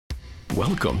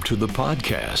Welcome to the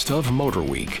podcast of Motor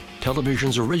Week,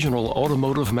 television's original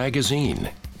automotive magazine.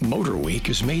 Motor Week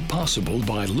is made possible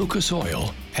by Lucas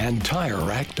Oil and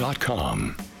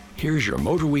TireRack.com. Here's your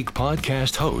Motor Week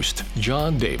podcast host,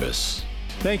 John Davis.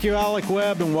 Thank you, Alec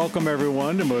Webb, and welcome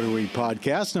everyone to Motor Week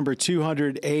Podcast number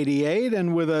 288.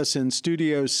 And with us in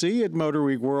Studio C at Motor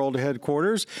Week World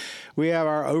Headquarters, we have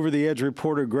our over-the-edge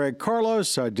reporter, Greg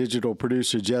Carlos, our digital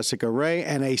producer, Jessica Ray,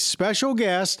 and a special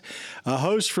guest, a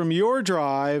host from Your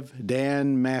Drive,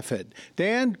 Dan Maffett.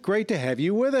 Dan, great to have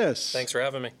you with us. Thanks for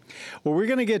having me. Well, we're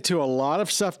going to get to a lot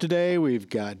of stuff today. We've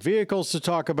got vehicles to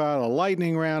talk about, a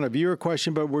lightning round, a viewer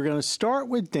question, but we're going to start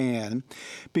with Dan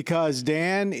because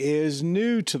Dan is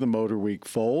new to the Motor Week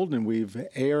fold, and we've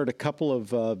aired a couple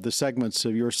of the segments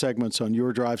of your segments on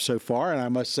Your Drive so far, and I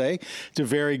must say, to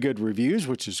very good reviews,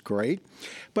 which is great.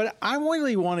 But I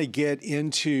really want to get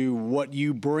into what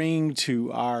you bring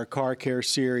to our Car Care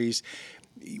series.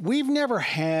 We've never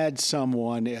had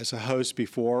someone as a host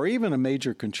before, or even a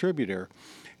major contributor,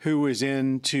 who is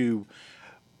into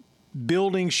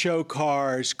building show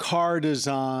cars, car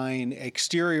design,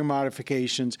 exterior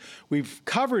modifications. We've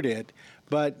covered it,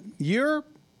 but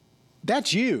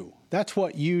that's you. That's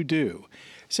what you do.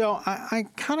 So I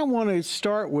kind of want to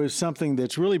start with something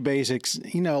that's really basics.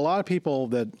 You know, a lot of people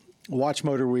that watch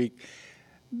Motor Week,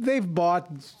 they've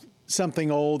bought something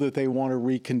old that they want to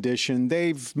recondition.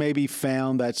 They've maybe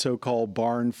found that so-called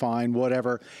barn find,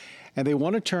 whatever, and they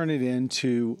want to turn it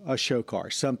into a show car,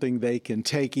 something they can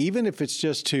take, even if it's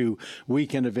just to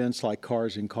weekend events like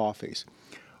Cars and Coffees.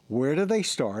 Where do they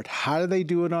start? How do they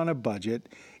do it on a budget?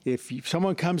 If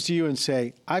someone comes to you and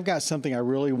say, I've got something I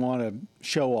really want to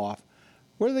show off,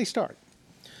 where do they start?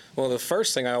 Well, the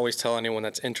first thing I always tell anyone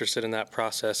that's interested in that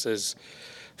process is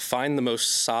find the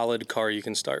most solid car you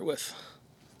can start with.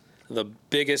 The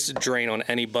biggest drain on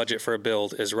any budget for a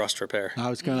build is rust repair. I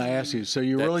was going to ask you. So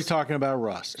you're really talking about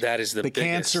rust. That is the biggest.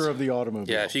 Cancer of the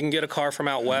automobile. Yeah, if you can get a car from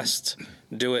out west,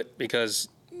 do it, because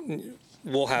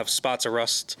we'll have spots of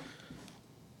rust.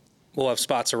 We'll have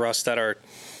spots of rust that are,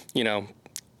 you know,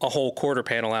 a whole quarter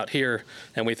panel out here,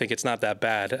 and we think it's not that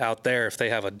bad. Out there, if they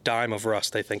have a dime of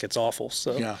rust, they think it's awful.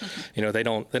 So, you know, they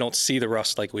don't see the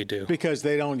rust like we do. Because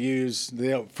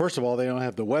first of all, they don't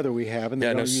have the weather we have, and they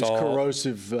don't use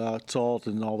corrosive salt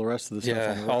and all the rest of the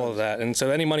stuff. Yeah, all of that. And so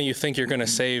any money you think you're going to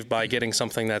save by getting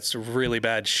something that's really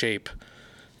bad shape,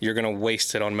 you're going to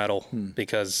waste it on metal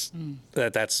because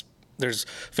there's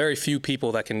very few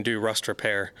people that can do rust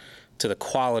repair to the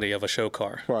quality of a show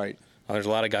car. Right. There's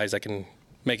a lot of guys that can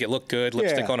make it look good,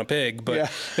 lipstick on a pig,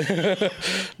 but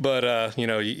but you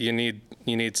know, you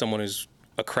need someone who's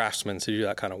a craftsman to do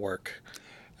that kind of work,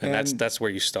 and that's where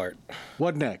you start.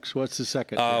 What next? What's the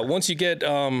second? Once you get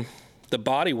the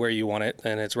body where you want it,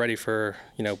 and it's ready for,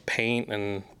 you know, paint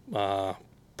and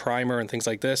primer and things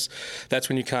like this, that's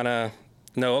when you kind of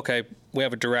know, okay, we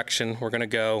have a direction, we're going to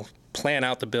go, plan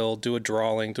out the build, do a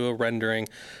drawing, do a rendering,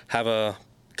 have a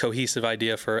cohesive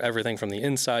idea for everything from the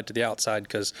inside to the outside,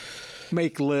 because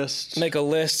make a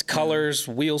list, colors,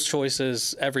 wheels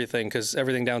choices, everything, because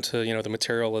everything down to, you know, the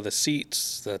material of the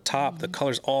seats, the top, the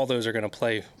colors, all those are going to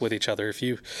play with each other. If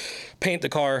you paint the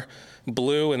car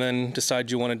blue and then decide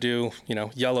you want to do, you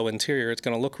know, yellow interior, it's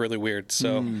going to look really weird.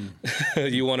 So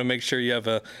you want to make sure you have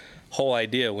a whole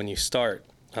idea when you start,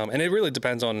 and it really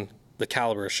depends on the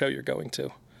caliber of show you're going to.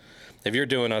 If you're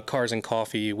doing a Cars and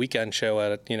Coffee weekend show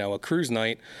at a cruise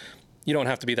night, you don't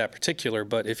have to be that particular.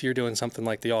 But if you're doing something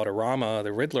like the Autorama,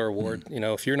 the Riddler Award, you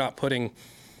know, if you're not putting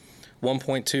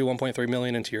 1.2, 1.3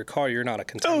 million into your car, you're not a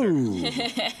contender. Oh.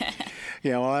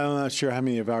 Yeah, well, I'm not sure how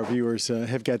many of our viewers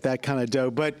have got that kind of dough.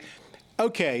 But,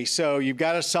 okay, so you've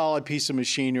got a solid piece of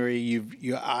machinery.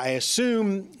 I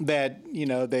assume that, you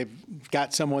know, they've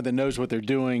got someone that knows what they're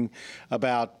doing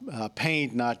about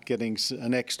paint, not getting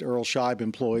an ex-Earl Scheib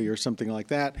employee or something like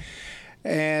that.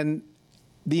 And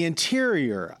the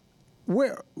interior,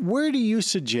 where do you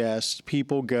suggest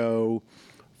people go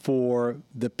for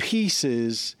the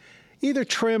pieces, either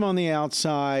trim on the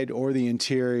outside or the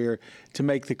interior, to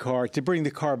make the car, to bring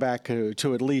the car back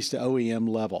to at least the OEM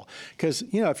level? Because,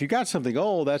 you know, if you got something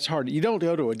old, that's hard. You don't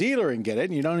go to a dealer and get it,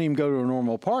 and you don't even go to a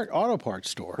normal auto parts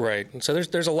store. Right. So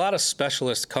there's a lot of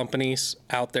specialist companies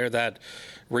out there that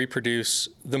reproduce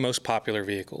the most popular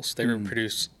vehicles. They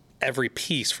reproduce every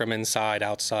piece from inside,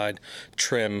 outside,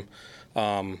 trim.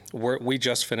 We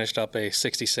just finished up a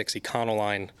 66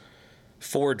 Econoline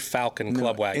Ford Falcon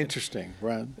Club wagon. Interesting,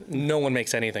 right? No one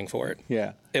makes anything for it.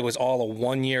 Yeah. It was all a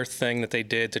one-year thing that they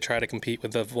did to try to compete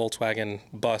with the Volkswagen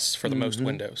bus for the most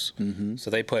windows. So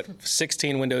they put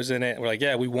 16 windows in it, and we're like,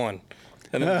 yeah, we won.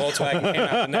 And then Volkswagen came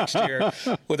out the next year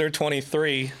with their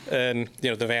 23, and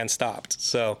the van stopped.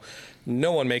 So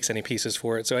no one makes any pieces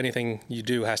for it. So anything you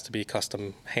do has to be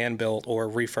custom hand built or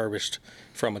refurbished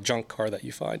from a junk car that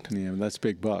you find. Yeah, that's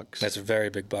big bucks. That's very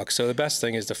big bucks. So the best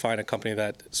thing is to find a company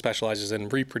that specializes in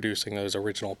reproducing those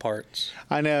original parts.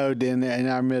 I know in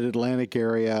our Mid-Atlantic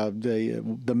area,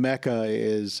 the mecca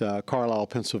is Carlisle,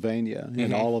 Pennsylvania,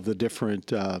 and all of the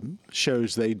different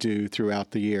shows they do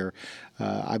throughout the year.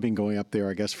 I've been going up there,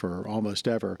 I guess, for almost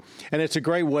ever. And it's a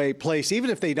great place. Even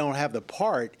if they don't have the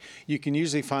part, you can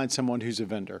usually find someone who's a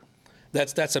vendor.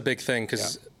 That's a big thing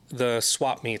because the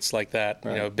swap meets like that,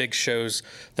 big shows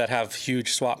that have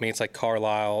huge swap meets like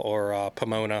Carlisle or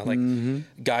Pomona,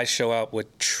 guys show up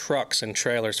with trucks and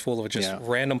trailers full of just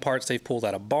random parts they've pulled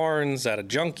out of barns, out of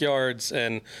junkyards,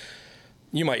 and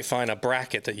you might find a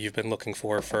bracket that you've been looking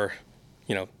for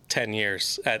 10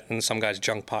 years in some guy's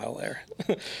junk pile there.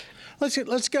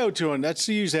 Let's go to and let's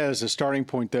use that as a starting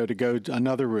point, though, to go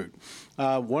another route.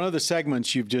 One of the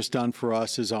segments you've just done for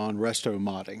us is on resto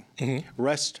modding.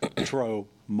 Retro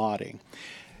modding.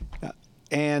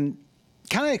 And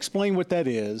kind of explain what that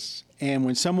is. And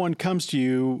when someone comes to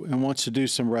you and wants to do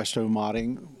some resto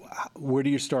modding, where do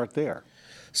you start there?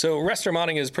 So resto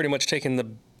modding is pretty much taking the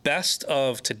best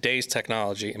of today's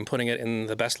technology and putting it in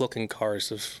the best looking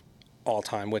cars of all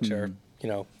time, which are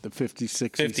the 50s,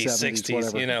 60s, 70s,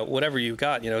 whatever. Whatever you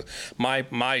got.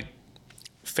 My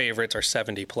favorites are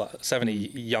 70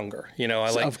 younger.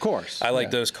 Of course. I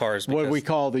like those cars. What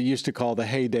they used to call the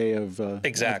heyday of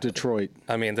Detroit.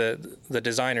 I mean, the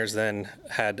designers then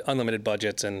had unlimited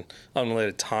budgets and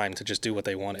unlimited time to just do what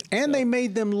they wanted. And they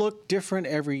made them look different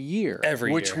every year.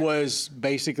 Which was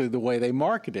basically the way they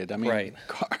marketed. I mean,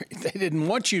 they didn't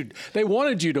want you. They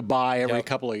wanted you to buy every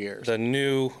couple of years. The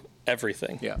new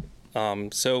everything. Yeah.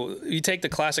 So you take the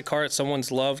classic car that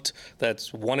someone's loved,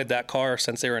 that's wanted that car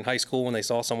since they were in high school when they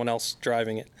saw someone else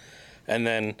driving it, and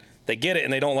then they get it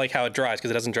and they don't like how it drives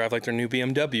because it doesn't drive like their new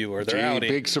BMW or their Audi.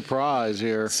 Big surprise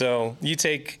here. So you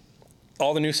take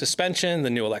all the new suspension, the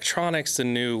new electronics, the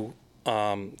new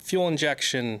fuel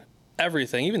injection,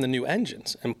 everything, even the new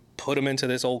engines, and put them into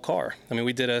this old car. I mean,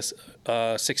 we did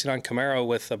a 69 Camaro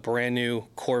with a brand new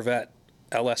Corvette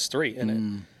LS3 in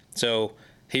it. So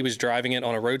he was driving it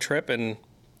on a road trip and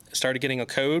started getting a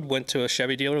code, went to a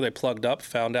Chevy dealer, they plugged up,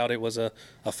 found out it was a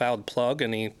fouled plug,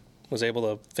 and he was able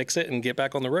to fix it and get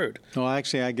back on the road. Well,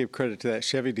 actually, I give credit to that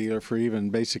Chevy dealer for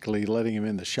even basically letting him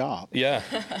in the shop. Yeah.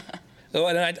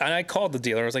 And I called the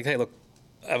dealer. I was like, hey, look,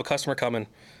 I have a customer coming.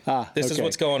 This is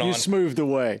what's going on. You smoothed the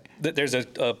way. There's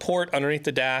a port underneath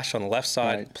the dash on the left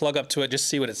side. Plug up to it, just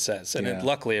see what it says. And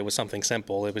luckily, it was something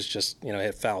simple. It was just,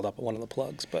 it fouled up one of the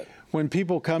plugs. But when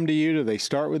people come to you, do they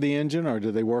start with the engine or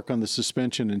do they work on the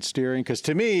suspension and steering? Because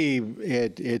to me,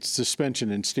 it's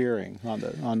suspension and steering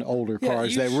on older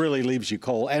cars that really leaves you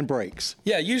cold, and brakes.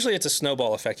 Yeah, usually it's a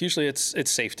snowball effect. Usually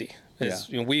it's safety.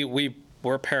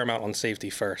 We're paramount on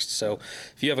safety first. So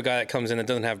if you have a guy that comes in that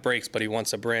doesn't have brakes, but he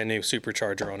wants a brand new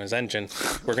supercharger on his engine,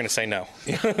 we're going to say no.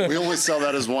 We only sell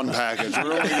that as one package.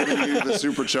 We're only going to give you the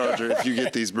supercharger if you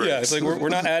get these brakes. Yeah, it's like we're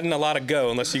not adding a lot of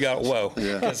go unless you got whoa.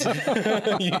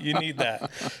 Yeah. you need that.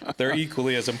 They're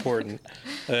equally as important.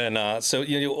 And so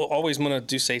you always want to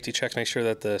do safety checks, make sure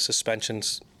that the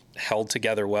suspension's held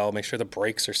together well, make sure the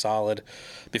brakes are solid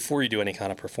before you do any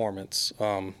kind of performance.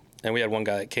 And we had one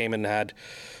guy that came in and had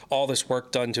all this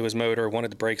work done to his motor,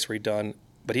 wanted the brakes redone,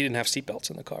 but he didn't have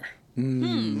seatbelts in the car.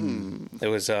 It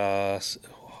was a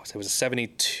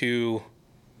 72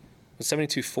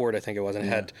 Ford, I think it was,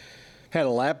 and it had a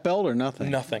lap belt or nothing.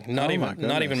 Nothing, not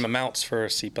even mounts for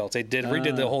seatbelts. They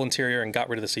redid the whole interior and got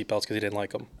rid of the seatbelts because he didn't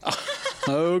like them.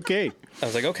 Okay. I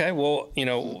was like, okay, well,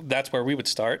 that's where we would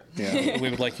start. Yeah. We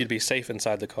would like you to be safe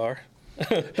inside the car.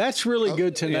 That's really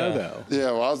good to know, though.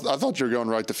 Yeah, well, I thought you were going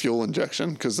right to fuel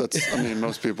injection because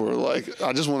most people are like,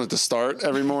 I just want it to start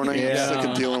every morning. I'm sick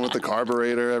of dealing with the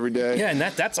carburetor every day. Yeah, and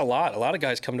that's a lot. A lot of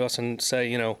guys come to us and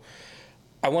say,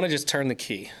 I want to just turn the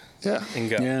key. Yeah. And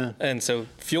go. Yeah. And so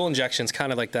fuel injection is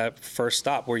kind of like that first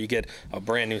stop where you get a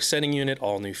brand new setting unit,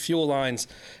 all new fuel lines,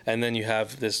 and then you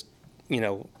have this,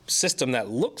 system that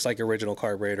looks like original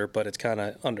carburetor, but it's kind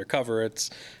of undercover. It's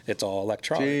all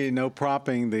electronic. Gee, no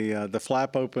propping the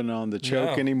flap open on the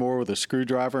choke anymore with a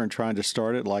screwdriver and trying to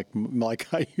start it like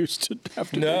I used to have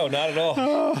to do. No, not at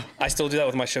all. I still do that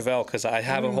with my Chevelle because I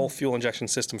have a whole fuel injection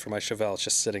system for my Chevelle. It's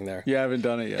just sitting there. You haven't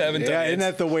done it yet. Isn't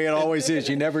that the way it always is?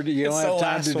 You don't have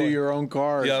time to do your own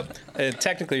car. Yep. And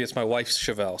technically, it's my wife's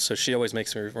Chevelle, so she always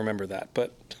makes me remember that.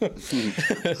 But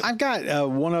I've got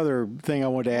one other thing I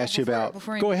wanted to ask you about.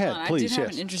 Before Go ahead. ahead, please. I did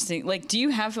have an interesting. Like, do you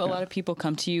have a lot of people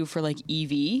come to you for like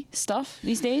EV stuff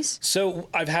these days? So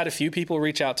I've had a few people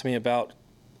reach out to me about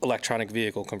electronic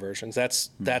vehicle conversions. That's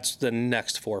the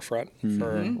next forefront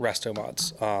for resto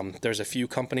mods. There's a few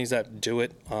companies that do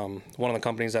it. One of the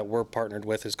companies that we're partnered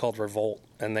with is called Revolt,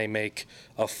 and they make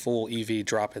a full EV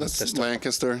drop-in system.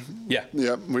 Lancaster. Yeah.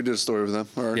 Yeah, we did a story with them.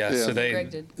 So Greg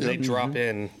did. they drop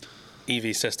in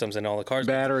EV systems in all the cars.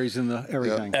 Batteries and the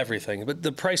everything. Everything. But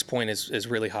the price point is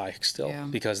really high still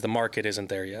because the market isn't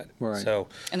there yet. Right. So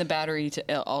And the batteries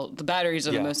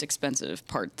are the most expensive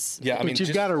parts. yeah, I mean, But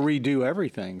you've got to redo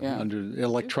everything Yeah. under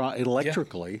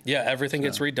electrically. Yeah, everything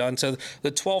gets redone. So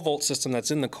the 12-volt system that's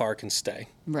in the car can stay.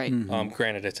 Right.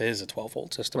 Granted, it is a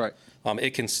 12-volt system. Right.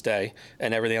 It can stay,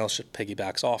 and everything else should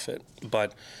piggybacks off it.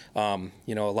 But, a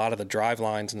lot of the drive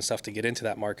lines and stuff to get into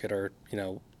that market are,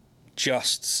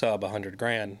 just sub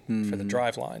 $100,000 for the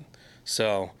drive line.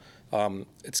 So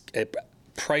it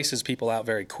prices people out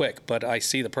very quick. But I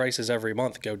see the prices every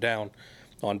month go down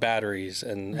on batteries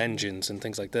and engines and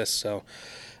things like this. So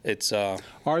it's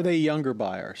Are they younger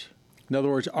buyers? In other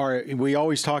words, we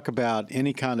always talk about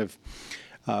any kind of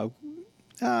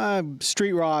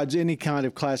street rods, any kind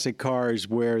of classic cars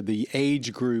where the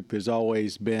age group has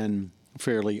always been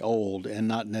fairly old and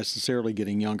not necessarily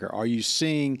getting younger. Are you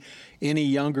seeing any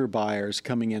younger buyers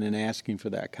coming in and asking for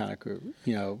that kind of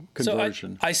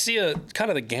conversion? So I see a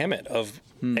kind of the gamut of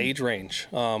age range.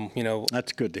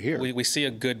 That's good to hear. We see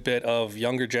a good bit of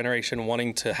younger generation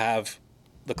wanting to have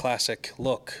the classic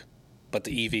look, but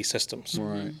the EV systems.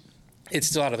 Right. It's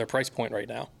still out of their price point right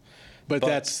now. But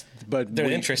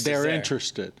their interest is they're there.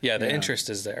 interested. Yeah, the interest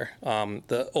is there.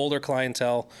 The older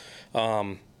clientele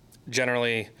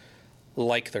generally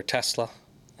like their Tesla,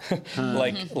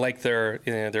 like their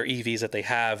EVs that they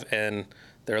have, and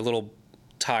they're a little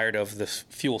tired of the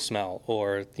fuel smell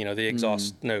or the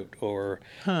exhaust note, or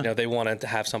they want to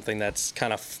have something that's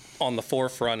kind of on the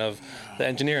forefront of the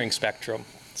engineering spectrum.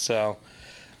 So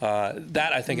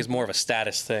that I think is more of a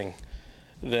status thing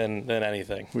than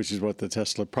anything. Which is what the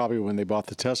Tesla, probably when they bought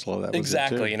the Tesla, that was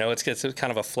exactly. it too. It's kind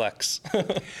of a flex.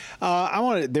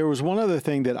 There was one other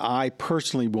thing that I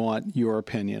personally want your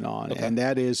opinion on, and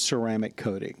that is ceramic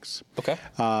coatings. Okay.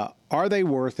 Are they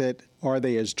worth it? Are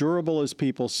they as durable as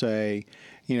people say?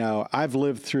 I've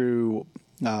lived through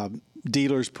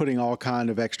dealers putting all kind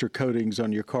of extra coatings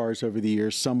on your cars over the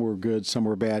years. Some were good, some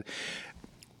were bad.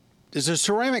 Is a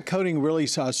ceramic coating really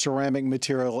a ceramic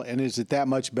material, and is it that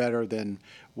much better than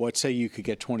what, say, you could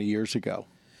get 20 years ago?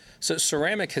 So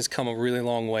ceramic has come a really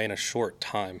long way in a short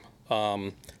time.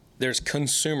 There's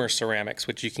consumer ceramics,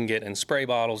 which you can get in spray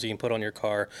bottles you can put on your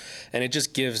car, and it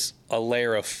just gives a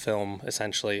layer of film,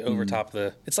 essentially, over top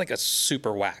of it's like a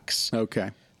super wax.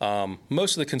 Okay.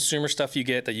 Most of the consumer stuff you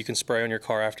get that you can spray on your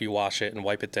car after you wash it and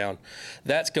wipe it down,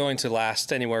 that's going to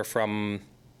last anywhere from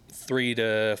 3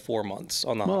 to 4 months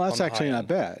on the Well, that's on the actually high not end.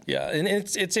 bad. Yeah, and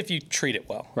it's if you treat it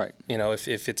well. Right.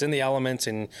 If it's in the elements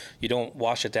and you don't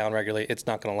wash it down regularly, it's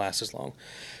not going to last as long.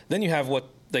 Then you have what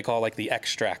they call like the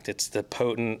extract. It's the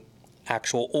potent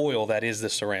actual oil that is the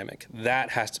ceramic.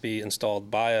 That has to be installed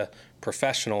by a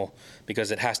professional because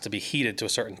it has to be heated to a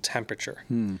certain temperature.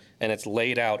 And it's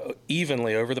laid out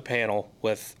evenly over the panel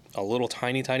with a little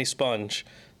tiny, tiny sponge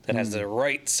that has the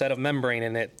right set of membrane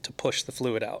in it to push the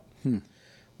fluid out.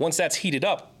 Once that's heated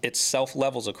up, it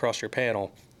self-levels across your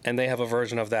panel, and they have a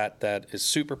version of that is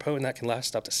super potent that can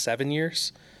last up to 7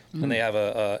 years, and they have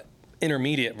a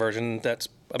intermediate version that's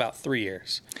about 3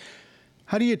 years.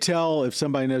 How do you tell if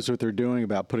somebody knows what they're doing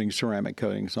about putting ceramic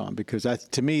coatings on? Because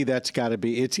to me, that's got to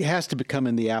be, it has to become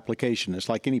in the application. It's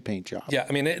like any paint job. Yeah,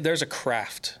 I mean, there's a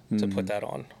craft to put that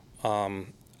on.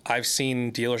 I've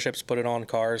seen dealerships put it on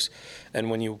cars, and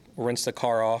when you rinse the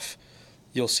car off,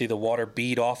 you'll see the water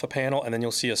bead off a panel, and then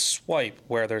you'll see a swipe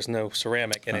where there's no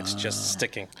ceramic, and it's just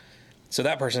sticking. So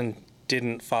that person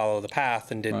didn't follow the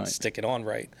path and didn't stick it on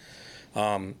right.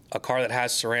 A car that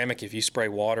has ceramic, if you spray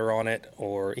water on it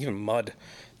or even mud,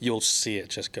 you'll see it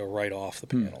just go right off the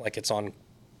panel, like it's on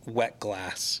wet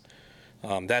glass.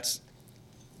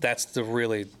 That's the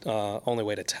really only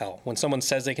way to tell. When someone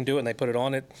says they can do it and they put it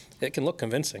on, it can look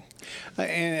convincing.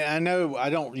 And I know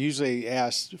I don't usually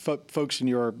ask folks in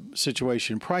your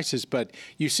situation prices, but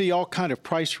you see all kind of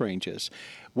price ranges.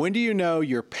 When do you know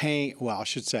you're paying? Well, I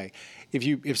should say,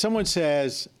 if someone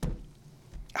says,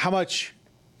 how much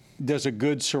does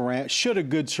should a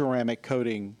good ceramic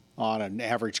coating on an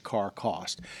average car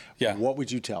cost? Yeah. What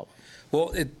would you tell them?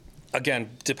 Well, again,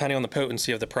 depending on the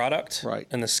potency of the product Right.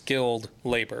 and the skilled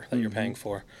labor that you're paying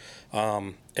for.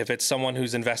 If it's someone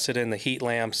who's invested in the heat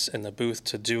lamps and the booth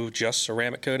to do just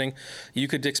ceramic coating, you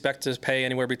could expect to pay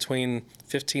anywhere between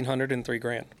 $1,500 and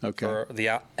 $3,000 Okay. for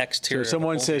the exterior. So if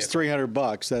someone says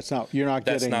 $300, that's not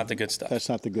That's not the good stuff. That's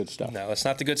not the good stuff. No, that's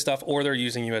not the good stuff, or they're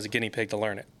using you as a guinea pig to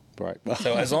learn it. Right.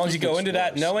 So as long as you go into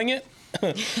that Worse. knowing it,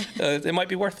 it might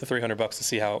be worth the $300 to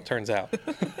see how it turns out.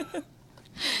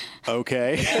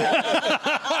 Okay.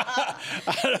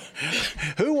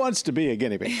 Who wants to be a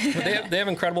guinea pig? They have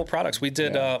incredible products. We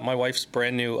did my wife's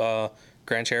brand new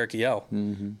Grand Cherokee L.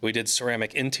 We did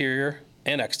ceramic interior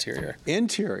and exterior.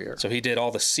 Interior. So he did all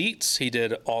the seats. He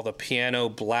did all the piano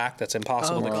black that's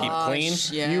impossible to keep clean.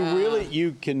 Yeah.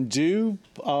 You can do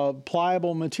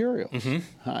pliable materials.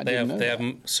 I They didn't know that.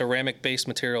 have ceramic based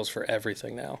materials for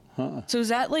everything now. So is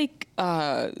that like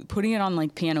putting it on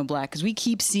like piano black? Because we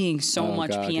keep seeing so Oh, much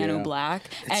God, piano yeah. black,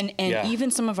 and yeah. even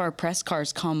some of our press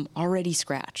cars come already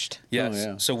scratched. Yes.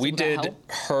 yeah. So we will that did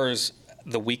help? hers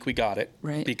the week we got it.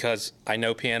 Right. Because I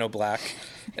know piano black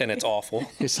and it's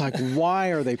awful. It's like, why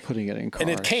are they putting it in cars? And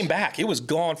it came back. It was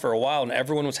gone for a while, and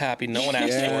everyone was happy. No one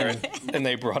asked for it, and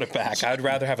they brought it back. I'd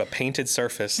rather have a painted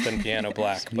surface than piano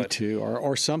black. Me But too,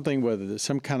 or something with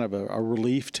some kind of a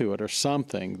relief to it, or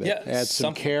something that Yeah, adds some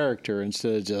something. character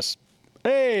instead of just,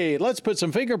 hey, let's put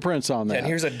some fingerprints on that. and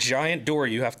here's a giant door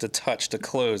you have to touch to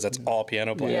close. That's all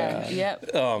piano black. Yeah. Yep.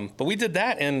 But we did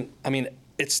that, and I mean,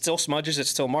 it still smudges, it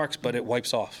still marks, but it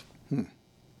wipes off.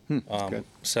 Good.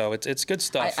 So it's good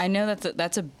stuff. I know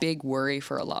that's a big worry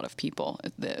for a lot of people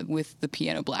with the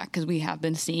piano black, because we have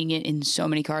been seeing it in so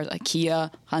many cars, like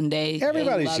Kia, Hyundai. they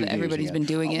Everybody's love it. using Everybody's it. been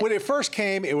doing it. When it first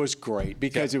came, it was great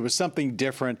because it was something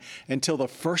different until the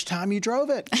first time you drove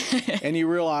it, and you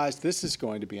realized this is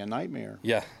going to be a nightmare.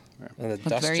 Yeah. And the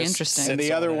dust very just interesting. sits And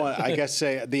the on other it. one, I guess,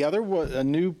 a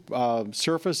new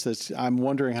surface that's I'm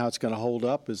wondering how it's going to hold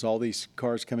up is all these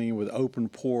cars coming in with open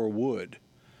pore wood.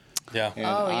 Yeah. And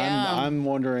Oh, yeah. I'm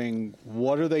wondering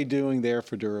what are they doing there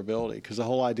for durability? Because the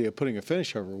whole idea of putting a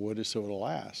finish over wood is so it'll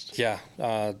last. Yeah.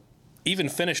 Even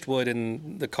finished wood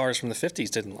in the cars from the 50s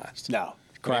didn't last. No, I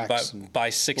mean, cracks. by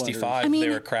 65, I mean- they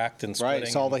were cracked and splitting. Right,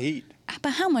 it's all the heat.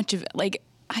 But how much of like?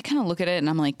 I kind of look at it and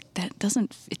I'm like, it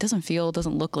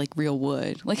doesn't look like real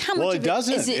wood. Like how much? Well, it of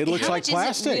doesn't. Is It looks how like much is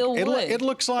plastic. real It wood?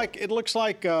 looks like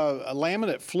a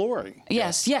laminate flooring.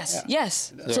 Yes.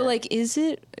 So like, is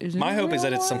it? My hope is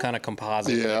that it's some of. kind of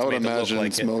composite. Yeah, I that's would made to look imagine like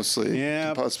it's it. mostly,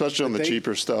 Yeah, especially on but the they-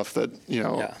 cheaper stuff that,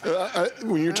 Yeah.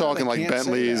 when you're talking they like can't say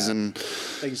Bentleys that. and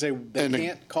They can say they And the-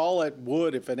 can't call it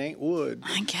wood if it ain't wood.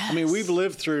 I guess. I mean, we've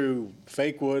lived through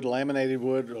fake wood, laminated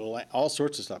wood, all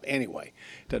sorts of stuff. Anyway,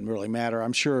 doesn't really matter.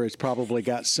 I'm sure it's probably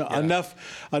got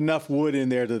enough wood in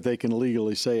there that they can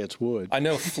legally say it's wood. I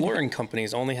know flooring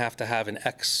companies only have to have an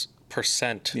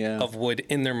X% Yeah. of wood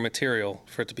in their material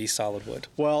for it to be solid wood.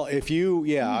 Well,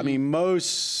 I mean,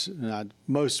 most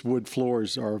wood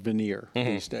floors are veneer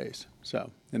these days. So,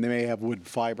 and they may have wood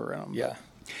fiber in them. Yeah.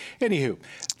 Anywho,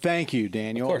 thank you,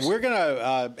 Daniel. Of course. We're going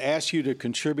to ask you to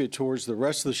contribute towards the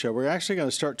rest of the show. We're actually going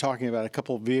to start talking about a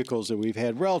couple of vehicles that we've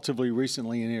had relatively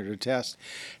recently in here to test.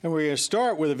 And we're going to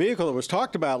start with a vehicle that was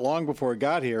talked about long before it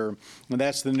got here, and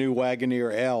that's the new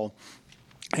Wagoneer L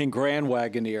and Grand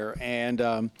Wagoneer.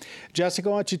 And Jessica,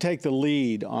 why don't you take the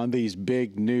lead on these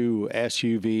big new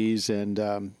SUVs,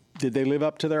 and did they live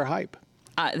up to their hype?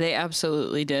 They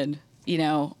absolutely did.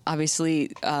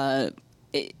 Obviously,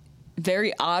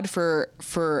 very odd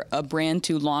for a brand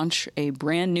to launch a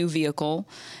brand new vehicle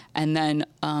and then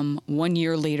 1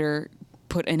 year later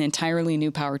put an entirely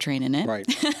new powertrain in it. Right.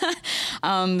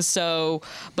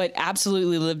 But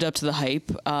absolutely lived up to the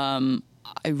hype.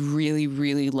 I really,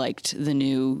 really liked the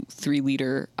new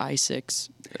 3-liter i6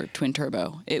 or twin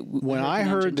turbo. When I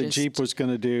heard that Jeep was going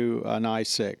to do an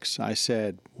i6, I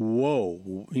said,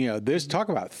 whoa, this talk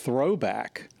about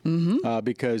throwback.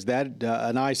 Because that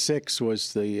an i6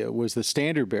 was the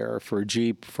standard bearer for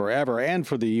Jeep forever and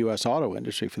for the U.S. auto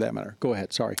industry for that matter. Go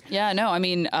ahead. Sorry. Yeah, no, I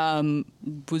mean,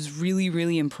 was really,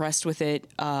 really impressed with it.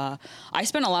 I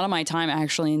spent a lot of my time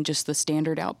actually in just the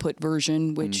standard output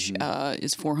version, which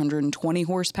is 420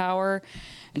 horsepower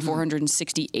and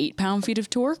 468 pound-feet of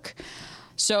torque.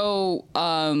 So,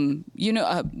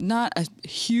 not a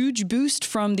huge boost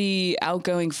from the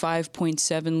outgoing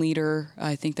 5.7 liter.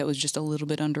 I think that was just a little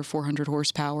bit under 400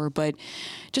 horsepower, but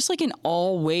just like in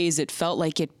all ways, it felt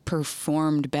like it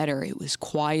performed better. It was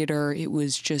quieter. It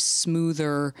was just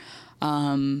smoother.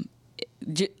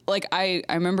 Like I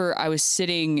remember I was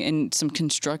sitting in some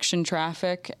construction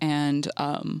traffic and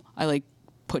I like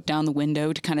put down the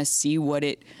window to kind of see what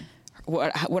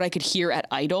I could hear at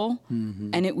idle,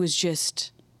 and it was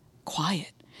just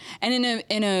quiet. And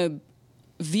in a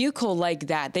vehicle like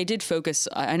that, they did focus,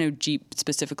 I know Jeep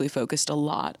specifically focused a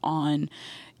lot on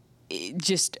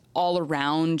just all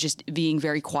around just being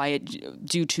very quiet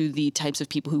due to the types of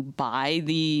people who buy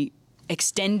the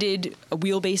extended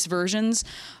wheelbase versions.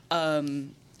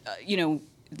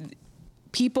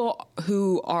 People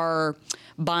who are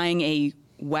buying a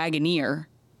Wagoneer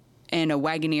and a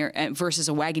Wagoneer versus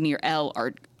a Wagoneer L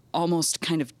are almost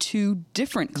kind of two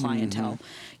different clientele.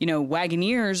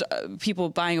 Wagoneers, people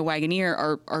buying a Wagoneer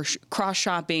are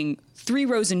cross-shopping 3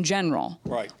 rows in general.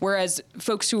 Right. Whereas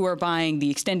folks who are buying the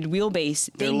extended wheelbase,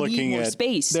 they need more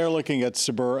space. They're looking at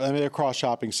they're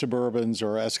cross-shopping Suburbans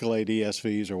or Escalade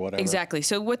ESVs or whatever. Exactly.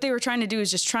 So what they were trying to do is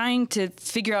just trying to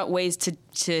figure out ways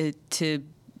to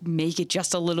make it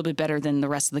just a little bit better than the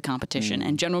rest of the competition.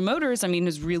 And General Motors,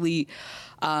 has really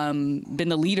been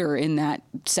the leader in that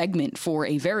segment for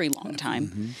a very long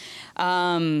time.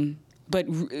 But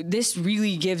this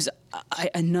really gives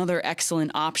another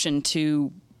excellent option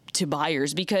to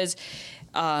buyers because...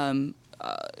 and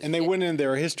they went in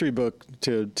their history book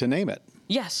to name it.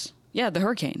 Yes. Yeah, the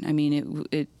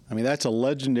Hurricane. That's a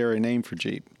legendary name for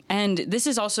Jeep. And this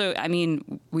is also,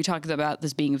 we talked about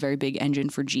this being a very big engine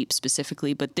for Jeep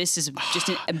specifically, but this is just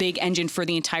a big engine for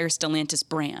the entire Stellantis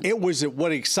brand.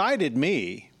 What excited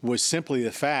me was simply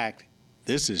the fact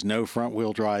this is no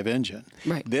front-wheel drive engine.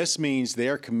 Right. This means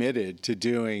they're committed to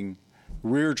doing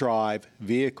rear drive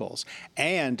vehicles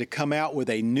and to come out with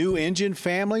a new engine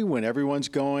family when everyone's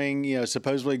going,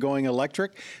 supposedly going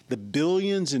electric. The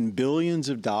billions and billions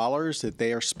of dollars that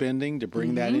they are spending to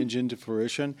bring that engine to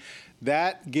fruition,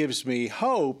 that gives me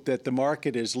hope that the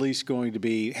market is at least going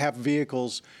to have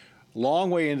vehicles long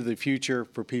way into the future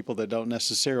for people that don't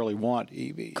necessarily want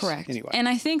EVs. Correct. Anyway. And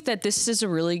I think that this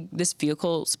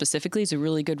vehicle specifically is a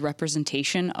really good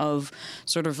representation of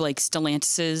sort of like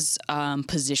Stellantis's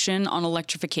position on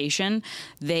electrification.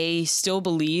 They still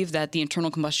believe that the internal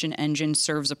combustion engine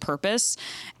serves a purpose.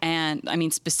 And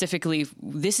specifically,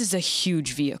 this is a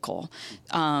huge vehicle.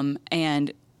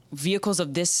 And vehicles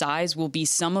of this size will be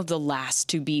some of the last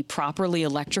to be properly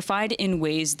electrified in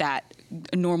ways that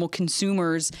normal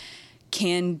consumers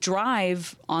can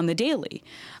drive on the daily.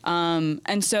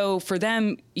 And so for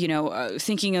them,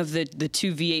 thinking of the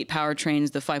two V8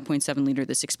 powertrains, the 5.7 liter,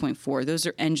 the 6.4, those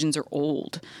engines are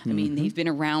old. They've been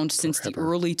around since the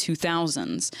early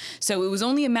 2000s. So it was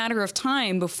only a matter of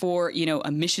time before,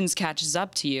 emissions catches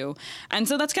up to you. And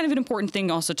so that's kind of an important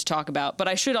thing also to talk about. But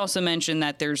I should also mention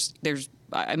that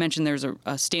I mentioned there's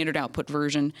a standard output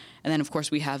version, and then, of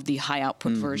course, we have the high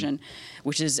output version,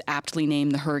 which is aptly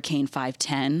named the Hurricane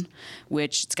 510,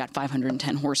 which it's got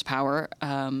 510 horsepower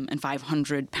and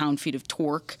 500 pound-feet of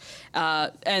torque.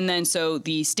 And then, so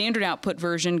the standard output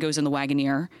version goes in the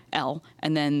Wagoneer L,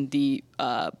 and then the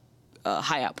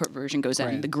high output version goes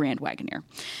in the Grand Wagoneer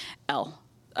L.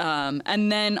 And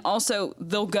then also,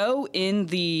 they'll go in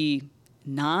the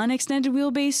non-extended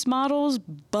wheelbase models,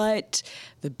 but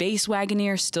the base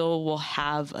Wagoneer still will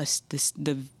have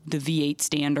the V8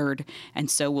 standard, and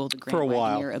so will the Grand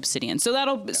Wagoneer Obsidian. So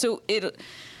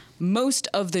most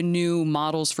of the new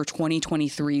models for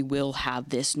 2023 will have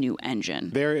this new engine.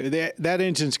 That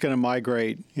engine's going to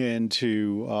migrate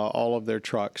into all of their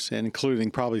trucks,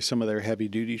 including probably some of their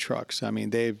heavy-duty trucks.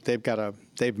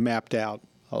 They've mapped out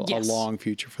a long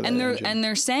future for that engine. And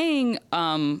they're saying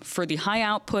for the high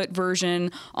output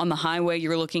version on the highway,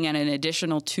 you're looking at an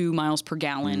additional 2 miles per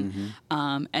gallon.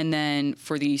 And then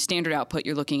for the standard output,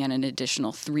 you're looking at an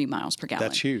additional 3 miles per gallon.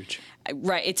 That's huge.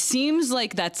 Right. It seems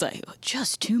like that's like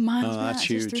just 2 miles. That's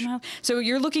huge. Just 3 miles. So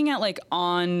you're looking at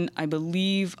I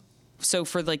believe, so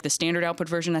for like the standard output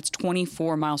version, that's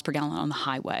 24 miles per gallon on the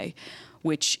highway,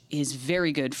 which is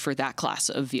very good for that class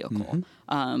of vehicle.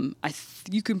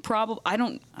 You can probably,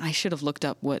 I should have looked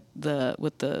up what the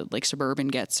like Suburban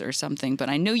gets or something, but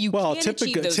I know you can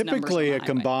achieve those typically numbers a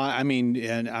combined,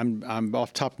 and I'm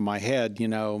off the top of my head,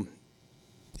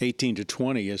 18 to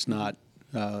 20 is not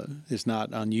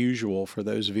unusual for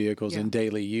those vehicles in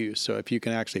daily use. So if you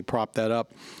can actually prop that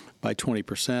up by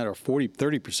 20% or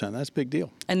 30%, that's a big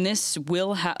deal. And this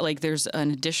will have, there's an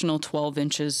additional 12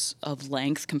 inches of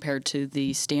length compared to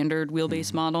the standard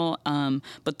wheelbase model.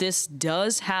 But this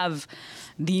does have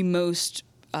the most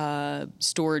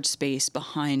storage space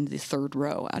behind the third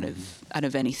row out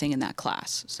of anything in that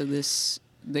class. So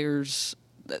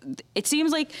it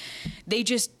seems like they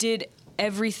just did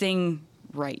everything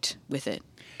right with it.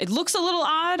 It looks a little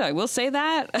odd, I will say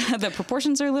that. The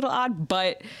proportions are a little odd,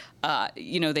 but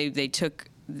they took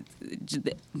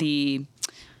the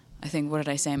I think, what did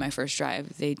I say in my first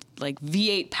drive? They like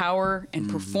V8 power and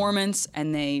performance,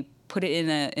 and they put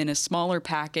it in a smaller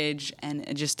package, and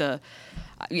just I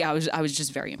was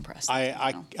just very impressed.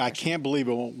 I can't believe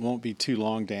it won't be too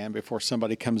long, Dan, before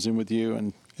somebody comes in with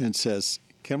you and says,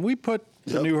 "Can we put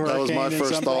the new Hurricane?" That was my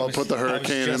first in thought. Put the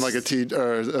Hurricane in like a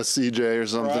CJ or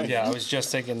something. Right. Yeah, I was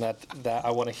just thinking that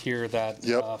I want to hear that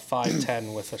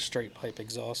 510 with a straight pipe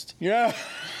exhaust. Yeah,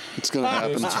 It's going to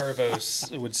happen. Those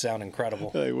turbos would sound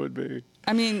incredible. they would be.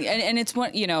 I mean, and it's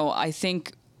what, I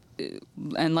think,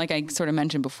 and like I sort of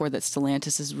mentioned before, that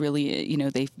Stellantis is really,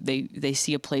 they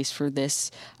see a place for this,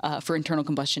 for internal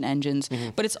combustion engines.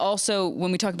 Mm-hmm. But it's also,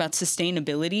 when we talk about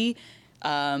sustainability,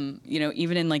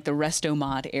 even in like the resto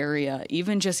mod area,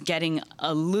 even just getting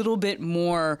a little bit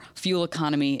more fuel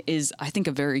economy is, I think,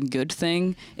 a very good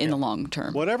thing in the long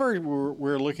term. Whatever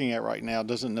we're looking at right now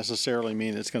doesn't necessarily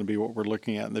mean it's going to be what we're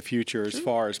looking at in the future as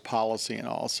far as policy and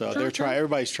all. So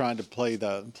everybody's trying to play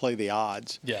the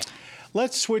odds. Yeah.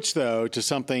 Let's switch, though, to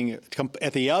something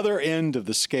at the other end of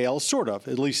the scale, sort of,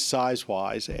 at least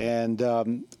size-wise. And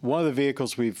one of the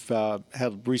vehicles we've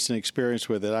had recent experience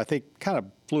with it, I think kind of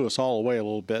blew us all away a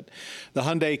little bit, the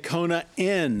Hyundai Kona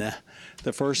N.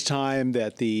 The first time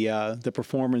that the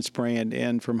performance brand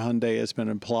N from Hyundai has been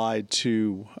applied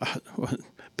to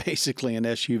basically an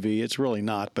SUV. It's really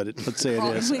not, but let's say it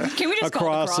is. Can we just a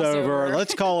call it a crossover?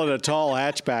 Let's call it a tall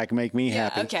hatchback. Make me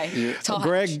happy. Okay. Tall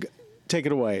Greg, take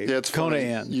it away. Yeah, it's Kona funny.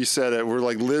 N. You said it. We're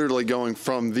like literally going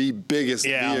from the biggest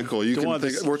vehicle. You can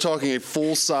think. We're talking a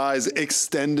full-size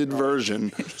extended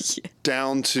version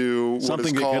down to what Something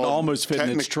is that called could almost fit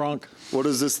in its trunk. What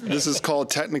is this? This is called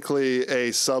technically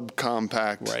a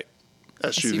subcompact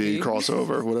SUV,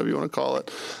 crossover, whatever you want to call it.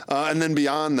 And then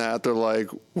beyond that, they're like,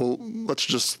 well, let's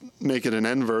just make it an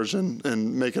N version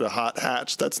and make it a hot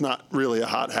hatch. That's not really a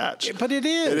hot hatch. But it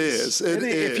is. It is. It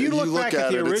is. If you look back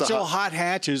at the it, original hot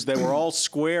hatches, they were all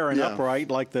square and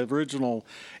upright like the original.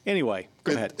 Anyway,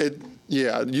 go ahead.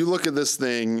 You look at this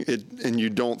thing and you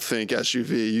don't think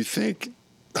SUV. You think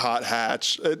hot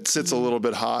hatch. It sits a little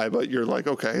bit high, but you're like,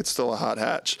 okay, it's still a hot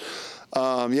hatch.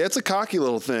 It's a cocky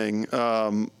little thing.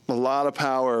 A lot of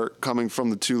power coming from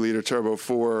the 2-liter turbo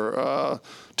 4,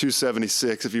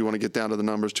 276, if you want to get down to the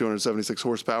numbers, 276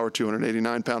 horsepower,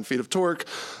 289 pound-feet of torque.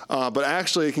 But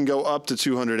actually, it can go up to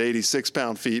 286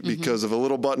 pound-feet because of a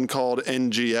little button called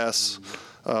NGS,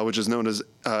 which is known as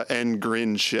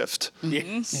N-Grin Shift.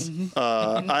 Yes.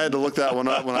 I had to look that one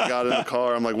up when I got in the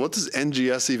car. I'm like, what does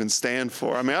NGS even stand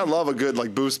for? I mean, I love a good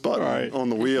boost button on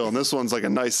the wheel, and this one's like a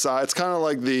nice size. It's kind of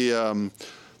like the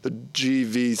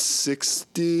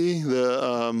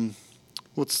GV60,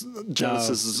 what's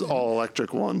Genesis's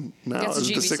all-electric one now? That's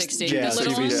the GV60. Yeah, the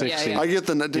little GV60. one? I get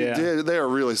they are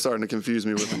really starting to confuse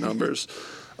me with the numbers.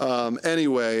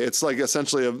 Anyway, it's like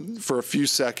essentially for a few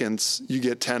seconds, you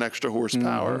get 10 extra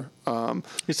horsepower.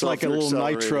 It's like a little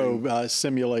nitro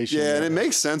simulation. Yeah, and it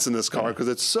makes sense in this car because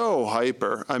it's so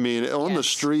hyper. I mean, on the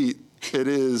street, it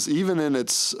is, even in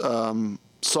its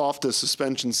softest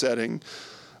suspension setting,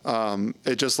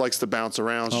 it just likes to bounce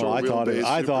around. I thought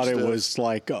it was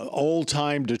like old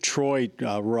time Detroit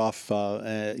rough.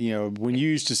 When you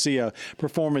used to see a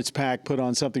performance pack put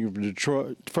on something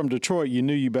from Detroit, you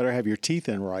knew you better have your teeth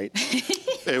in right.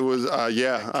 It was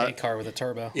K car with a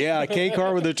turbo. Yeah, a K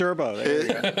car with a turbo.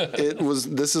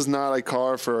 This is not a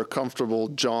car for a comfortable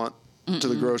jaunt to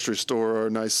the grocery store or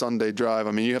a nice Sunday drive.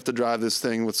 I mean, you have to drive this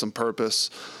thing with some purpose,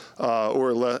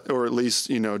 or at least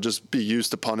just be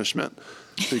used to punishment.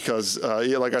 Because,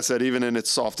 like I said, even in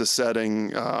its softest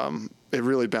setting, it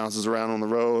really bounces around on the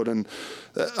road. And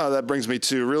that brings me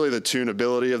to really the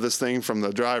tunability of this thing from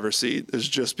the driver's seat is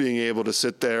just being able to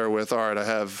sit there with, all right, I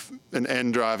have an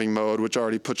N driving mode, which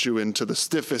already puts you into the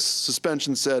stiffest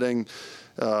suspension setting,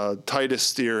 tightest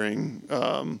steering,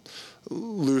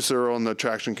 looser on the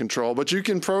traction control, but you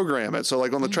can program it. So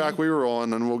like on the track we were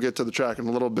on, and we'll get to the track in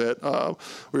a little bit,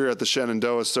 we were at the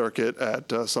Shenandoah circuit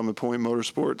at Summit Point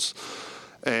Motorsports.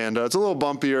 And it's a little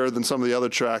bumpier than some of the other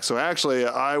tracks. So actually,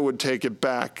 I would take it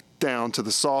back down to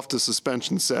the softest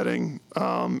suspension setting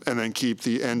and then keep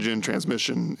the engine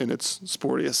transmission in its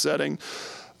sportiest setting.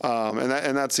 And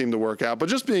that seemed to work out. But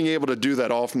just being able to do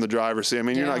that all from the driver's seat, I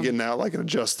mean, you're not getting out like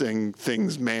adjusting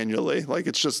things manually. Like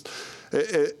it's just,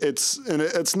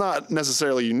 it's not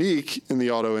necessarily unique in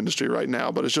the auto industry right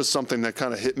now, but it's just something that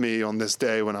kind of hit me on this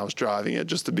day when I was driving it,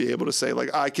 just to be able to say,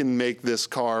 like, I can make this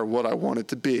car what I want it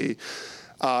to be.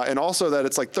 And also that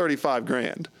it's like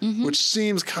 $35,000, which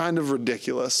seems kind of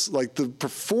ridiculous. Like the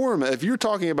performance, if you're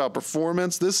talking about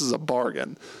performance, this is a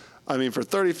bargain. I mean, for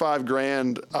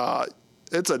 $35,000,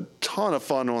 it's a ton of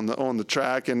fun on the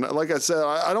track. And like I said,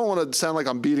 I don't want to sound like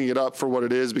I'm beating it up for what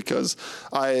it is, because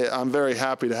I'm very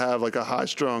happy to have like a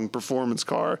high-strung performance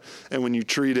car. And when you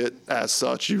treat it as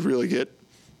such, you really get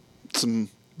some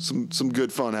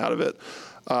good fun out of it.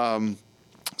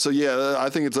 So yeah, I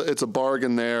think it's a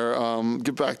bargain there.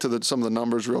 Get back to some of the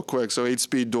numbers real quick. So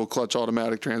 8-speed dual clutch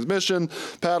automatic transmission,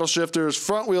 paddle shifters,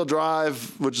 front wheel drive,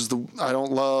 which is I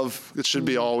don't love. It should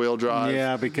be all wheel drive.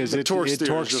 Yeah, because it torque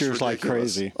steers like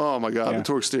crazy. Oh my God, the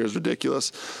torque steer is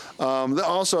ridiculous.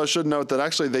 Also, I should note that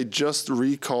actually they just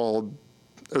recalled,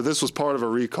 or this was part of a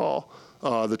recall,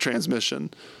 the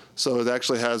transmission. So it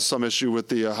actually has some issue with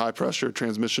the high pressure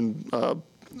transmission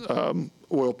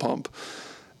oil pump.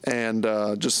 And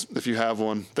just if you have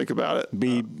one, think about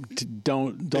it.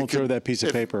 Don't throw that piece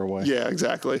of paper away. Yeah,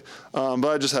 exactly. But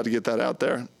I just had to get that out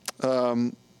there.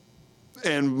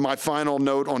 And my final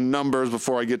note on numbers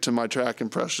before I get to my track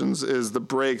impressions is the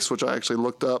brakes, which I actually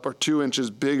looked up, are 2 inches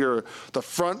bigger. The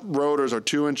front rotors are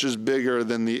 2 inches bigger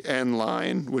than the N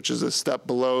line, which is a step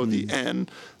below the N.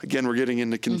 Again, we're getting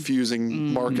into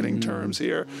confusing marketing terms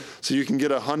here. So you can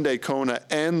get a Hyundai Kona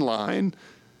N line.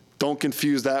 Don't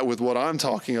confuse that with what I'm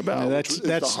talking about. No, that's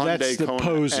the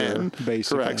Poser, N,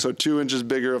 basically. Correct. So 2 inches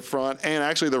bigger up front, and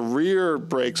actually the rear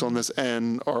brakes on this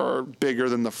N are bigger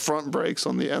than the front brakes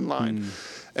on the N line,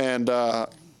 and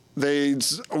they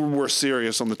were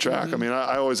serious on the track. I mean,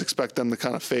 I always expect them to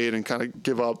kind of fade and kind of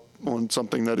give up on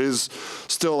something that is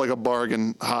still like a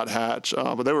bargain hot hatch,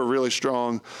 but they were really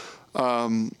strong.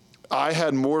 I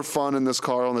had more fun in this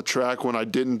car on the track when I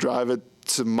didn't drive it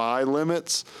to my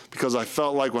limits, because I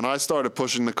felt like when I started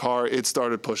pushing the car, it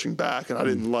started pushing back, and I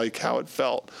didn't like how it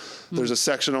felt. There's a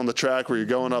section on the track where you're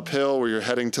going uphill, where you're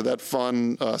heading to that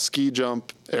fun ski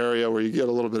jump area where you get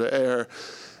a little bit of air,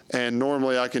 and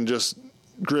normally I can just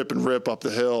grip and rip up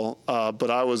the hill,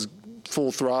 but I was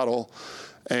full throttle,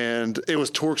 and it was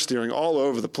torque steering all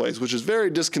over the place, which is very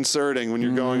disconcerting when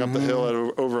you're going up the hill at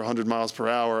over 100 miles per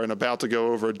hour and about to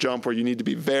go over a jump where you need to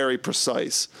be very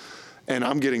precise. And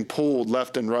I'm getting pulled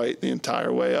left and right the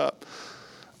entire way up.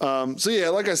 So yeah,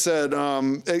 like I said,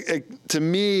 to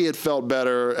me, it felt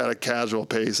better at a casual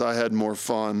pace. I had more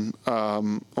fun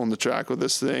on the track with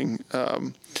this thing.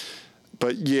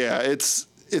 But yeah, it's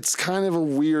kind of a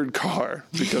weird car,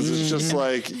 because it's just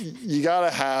like, you got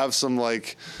to have some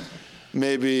like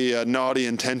maybe naughty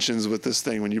intentions with this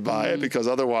thing when you buy it, because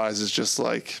otherwise it's just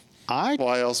like,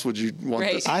 why else would you want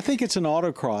this? I think it's an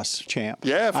autocross champ.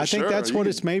 Yeah, for I think sure. that's what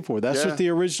it's made for. That's what the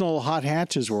original hot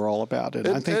hatches were all about. And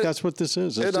I think that's what this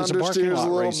is. It's it understeers a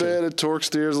little racing. bit. It torque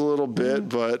steers a little bit,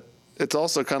 but it's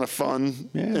also kind of fun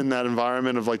in that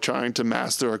environment of like trying to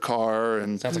master a car.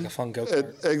 And sounds like a fun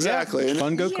go-kart. Exactly. Yeah,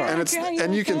 fun go-kart.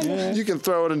 And you can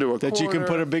throw it into a corner. That you can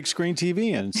put a big screen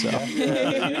TV in. So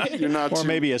you're not or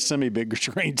maybe a semi-big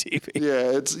screen TV.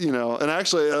 Yeah, it's, and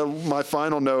actually my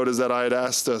final note is that I had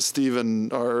asked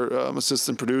Steven, our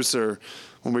assistant producer,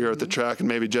 when we were at the track, and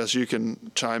maybe Jess, you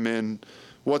can chime in,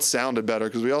 what sounded better,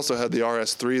 because we also had the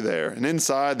RS3 there, and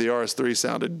inside the RS3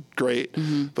 sounded great,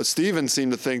 but Steven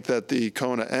seemed to think that the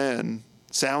Kona N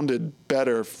sounded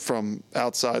better from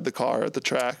outside the car at the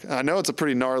track. I know it's a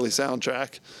pretty gnarly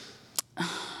soundtrack.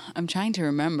 I'm trying to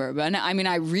remember, but I mean,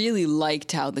 I really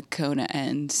liked how the Kona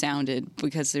N sounded,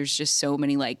 because there's just so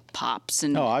many like pops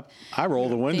and. Oh, I roll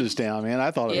the windows down, man.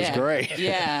 I thought it was great.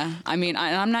 Yeah, I mean,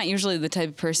 I'm not usually the type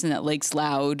of person that likes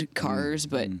loud cars,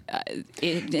 but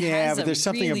it has but there's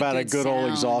something really about a good old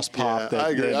sound. exhaust pop. I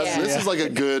agree. This is like a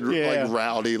good, like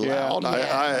rowdy, loud.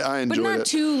 I enjoyed it. But not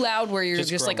too loud where you're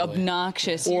just like grumbly.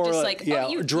 obnoxious. You're just like,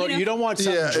 you don't want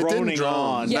something droning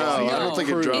on. No, I don't think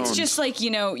it drones. It's just like,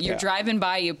 you're driving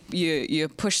by, you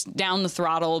push down the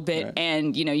throttle a bit,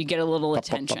 and you get a little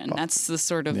attention. That's the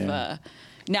sort of no,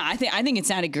 I think it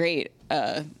sounded great,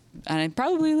 and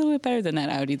probably a little bit better than that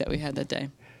Audi that we had that day.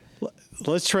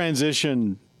 Let's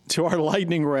transition to our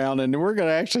lightning round, and we're going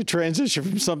to actually transition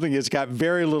from something that's got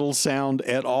very little sound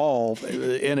at all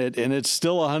in it, and it's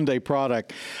still a Hyundai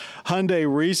product.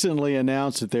 Hyundai recently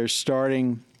announced that they're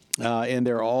starting in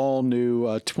their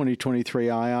all-new 2023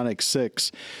 Ioniq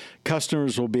 6.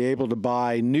 Customers will be able to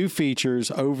buy new features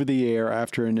over the air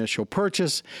after initial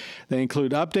purchase. They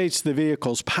include updates to the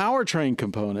vehicle's powertrain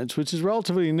components, which is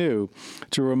relatively new,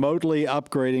 to remotely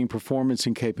upgrading performance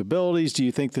and capabilities. Do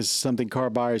you think this is something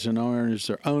car buyers and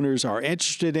owners are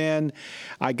interested in?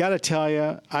 I got to tell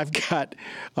you, I've got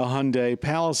a Hyundai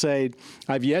Palisade.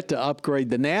 I've yet to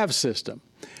upgrade the nav system.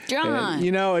 John.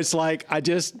 And, it's like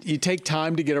you take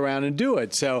time to get around and do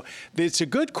it. So it's a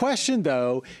good question,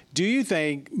 though. Do you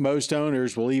think most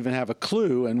owners will even have a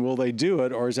clue, and will they do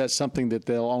it, or is that something that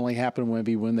they'll only happen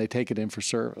when they take it in for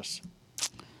service?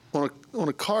 on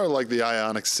a car like the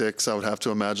Ioniq 6, I would have to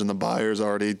imagine the buyer's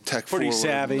already tech Pretty forward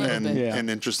savvy. and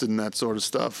interested in that sort of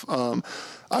stuff.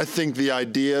 I think the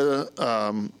idea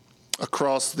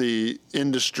across the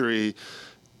industry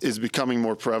is becoming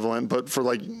more prevalent. But for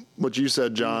like what you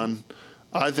said, John,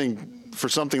 I think for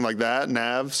something like that,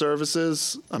 nav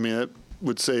services, I mean, it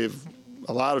would save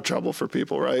a lot of trouble for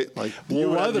people, right? Like, do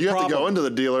you have to go into the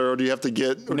dealer, or do you have to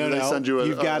get? Or do they send you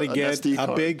you've got to get SD a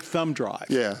card? big thumb drive.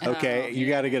 Yeah. Okay. You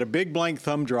got to get a big blank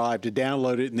thumb drive to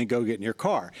download it and then go get in your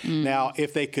car. Now,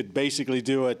 if they could basically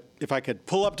do it, if I could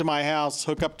pull up to my house,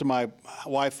 hook up to my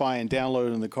Wi-Fi, and download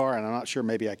it in the car, and I'm not sure,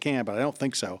 maybe I can, but I don't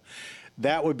think so.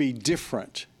 That would be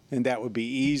different. And that would be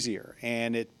easier.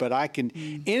 But I can,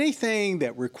 anything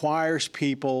that requires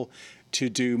people to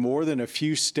do more than a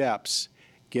few steps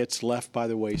gets left by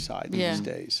the wayside these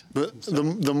days. But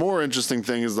the more interesting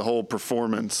thing is the whole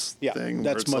performance thing.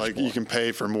 That's where much it's like more. you can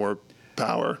pay for more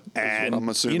power. And, I'm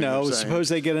assuming you're saying. suppose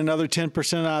they get another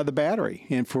 10% out of the battery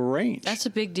and for range. That's a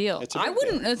big deal. It's a big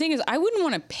deal. The thing is, I wouldn't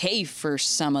want to pay for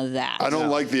some of that. I don't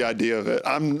like the idea of it.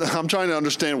 I'm trying to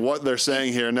understand what they're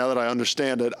saying here. Now that I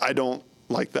understand it, I don't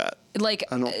like that. Like,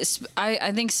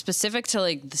 I think specific to,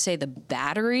 like, say, the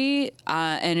battery,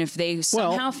 and if they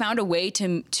somehow found a way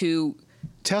to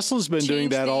Tesla's been doing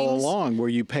change that all things. along, where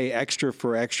you pay extra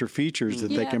for extra features that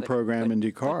they can program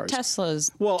into cars.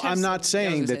 Tesla's. Well, I'm not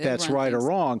saying that that's right or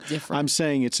wrong. Different. I'm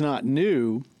saying it's not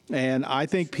new, and I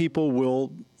think people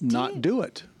will not do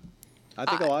it. I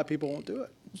think a lot of people won't do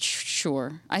it.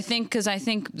 Sure. I think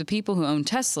the people who own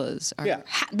Teslas are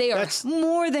they are that's-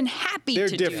 more than happy they're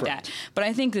to different. do that. But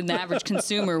I think the average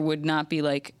consumer would not be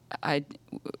like, I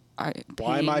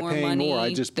Why am I paying money? more?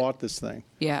 I just bought this thing.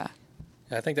 Yeah.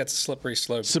 I think that's a slippery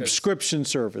slope. because- Subscription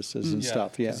services and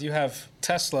stuff, yeah. 'cause you have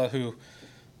Tesla who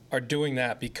are doing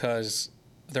that because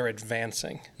they're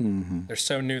advancing. Mm-hmm. They're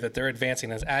so new that they're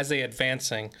advancing. As they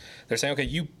advancing, they're saying, okay,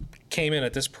 you came in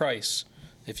at this price.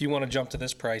 If you want to jump to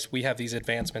this price, we have these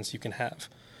advancements you can have.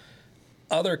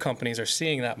 Other companies are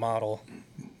seeing that model.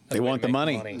 as They a way to want the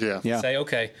make money. Yeah. Say,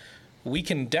 okay, we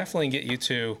can definitely get you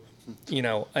to,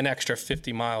 an extra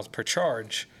 50 miles per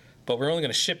charge, but we're only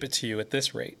going to ship it to you at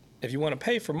this rate. If you want to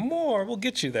pay for more, we'll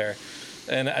get you there.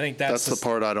 And I think that's the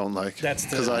part I don't like. That's the-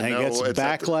 because I think it's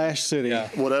backlash city. Yeah.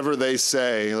 whatever they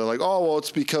say, they're like, oh, well, it's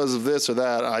because of this or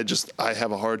that. I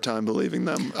have a hard time believing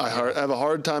them. I have a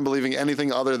hard time believing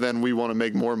anything other than we want to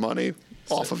make more money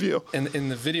off of you. In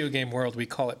the video game world, we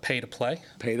call it pay to play.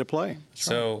 Pay to play.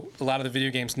 So a lot of the video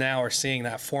games now are seeing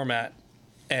that format,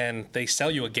 and they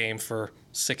sell you a game for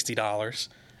 $60,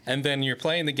 and then you're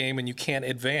playing the game and you can't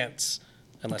advance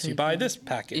unless you buy this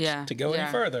package to go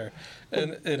any further.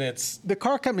 And it's The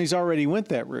car companies already went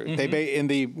that route.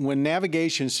 When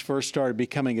navigations first started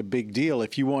becoming a big deal,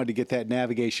 if you wanted to get that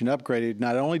navigation upgraded,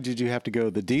 not only did you have to go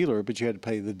to the dealer, but you had to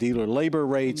pay the dealer labor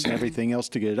rates and everything else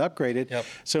to get it upgraded. Yep.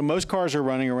 So most cars are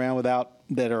running around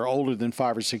that are older than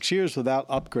 5 or 6 years without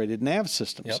upgraded nav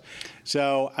systems. Yep.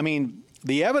 So, I mean,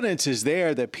 the evidence is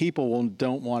there that people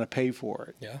don't want to pay for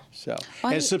it. Yeah. So,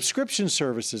 and subscription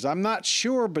services, I'm not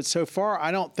sure, but so far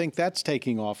I don't think that's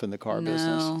taking off in the car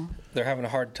business. No. they're having a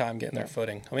hard time getting their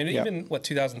footing. I mean, even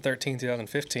 2013,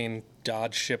 2015,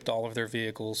 Dodge shipped all of their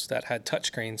vehicles that had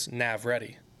touchscreens nav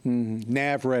ready.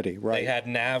 Nav ready, right? They had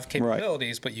nav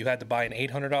capabilities, but you had to buy an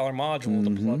 $800 module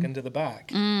to plug into the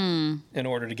back in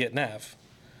order to get nav.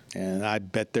 And I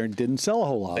bet they didn't sell a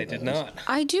whole lot They of did those. not.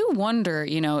 I do wonder,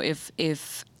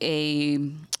 if a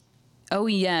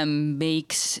OEM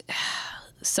makes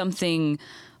something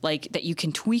like that, you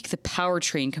can tweak the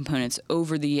powertrain components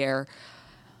over the air.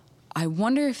 I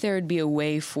wonder if there would be a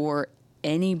way for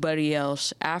anybody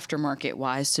else aftermarket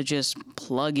wise to just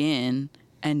plug in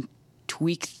and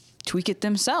tweak it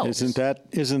themselves. Isn't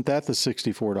that the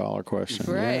 $64 question?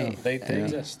 Right. They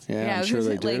exist. Yeah, I I'm was sure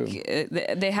gonna they do. say,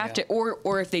 like, they have to,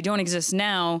 or if they don't exist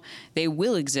now, they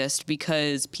will exist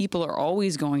because people are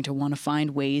always going to want to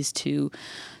find ways to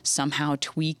somehow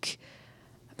tweak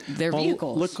their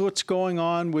vehicles. Look what's going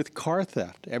on with car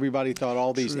theft. Everybody thought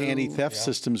all these anti-theft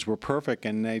systems were perfect,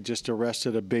 and they just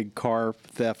arrested a big car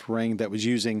theft ring that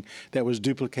was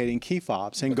duplicating key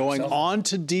fobs and going on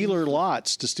to dealer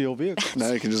lots to steal vehicles.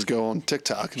 Now you can just go on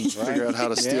TikTok and figure out how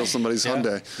to steal somebody's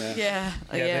Hyundai. Yeah.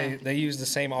 They use the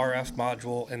same RF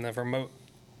module in the remote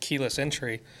keyless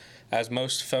entry as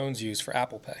most phones use for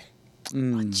Apple Pay.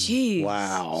 Jeez.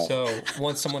 Wow. So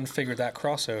once someone figured that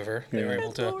crossover, they were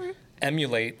able to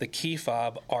emulate the key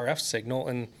fob RF signal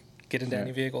and get into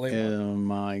any vehicle they want. Oh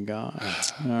my God!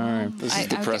 All right. This is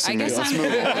depressing. I guess Let's I'm move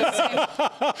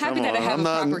on. happy that I have a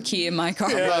proper key in my car.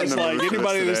 not It's in the like mood for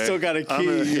anybody this that's still got a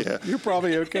key, yeah. you're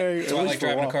probably okay. So I like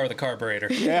driving a car with a carburetor.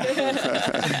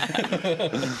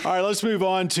 All right, let's move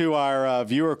on to our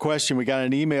viewer question. We got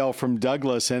an email from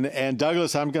Douglas, and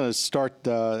Douglas, I'm going to start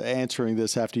answering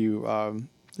this after you.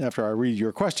 After I read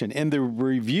your question. In the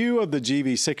review of the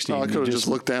GV60, I could have just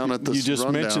looked down at this you just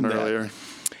rundown mentioned earlier.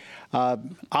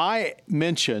 I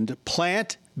mentioned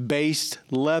plant-based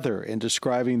leather in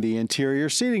describing the interior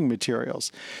seating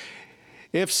materials.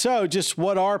 If so, just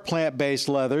what are plant-based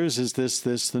leathers? Is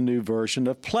this the new version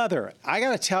of pleather? I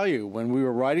got to tell you, when we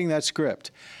were writing that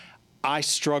script, I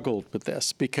struggled with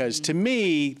this because to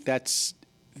me, that's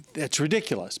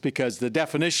ridiculous because the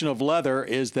definition of leather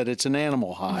is that it's an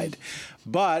animal hide.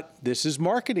 But this is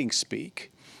marketing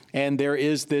speak. And there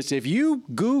is this, if you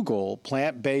Google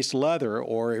plant-based leather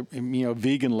or,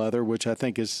 vegan leather, which I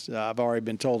think is, I've already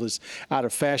been told is out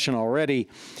of fashion already,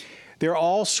 there are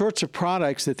all sorts of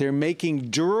products that they're making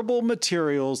durable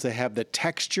materials that have the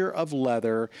texture of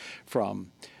leather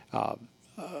from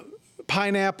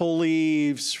pineapple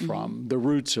leaves, from the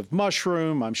roots of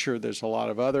mushroom. I'm sure there's a lot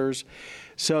of others.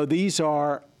 So these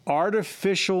are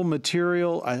artificial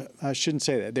material. I shouldn't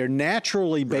say that. They're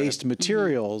naturally based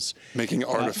materials. Making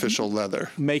artificial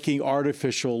leather. Making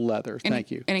artificial leather.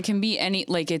 Thank you. And it can be any,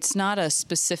 like, it's not a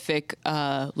specific,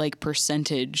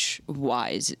 percentage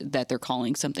wise that they're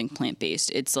calling something plant-based.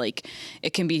 It's like,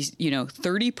 it can be,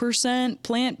 30%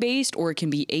 plant-based or it can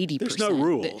be 80%. There's no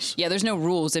rules. Yeah, there's no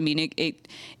rules. I mean,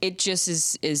 it just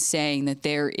is saying that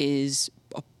there is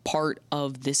a part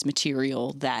of this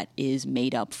material that is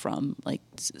made up from like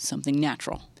something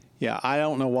natural. Yeah, I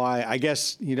don't know why. I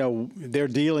guess, they're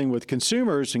dealing with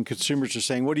consumers and consumers are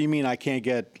saying, what do you mean I can't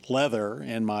get leather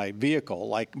in my vehicle?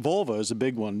 Like Volvo is a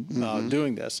big one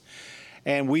doing this.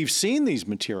 And we've seen these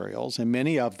materials and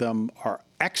many of them are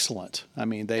excellent. I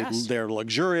mean, they're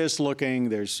luxurious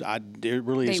looking. It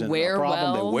really isn't a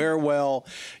problem. They wear well.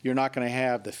 You're not going to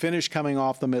have the finish coming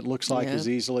off them. It looks like as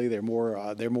easily. They're more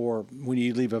when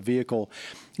you leave a vehicle.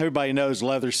 Everybody knows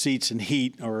leather seats and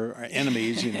heat are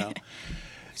enemies.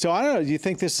 So I don't know. Do you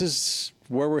think this is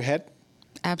where we're headed?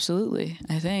 Absolutely,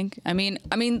 I think. I mean,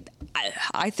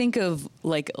 I think of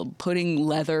like putting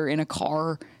leather in a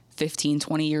car 15,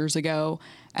 20 years ago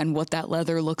and what that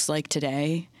leather looks like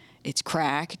today. It's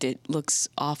cracked. It looks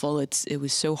awful. It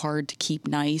was so hard to keep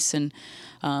nice. And,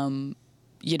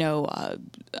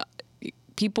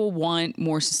 people want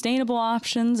more sustainable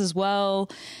options as well.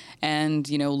 And,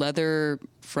 leather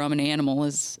from an animal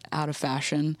is out of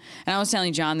fashion. And I was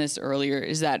telling John this earlier,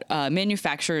 is that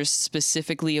manufacturers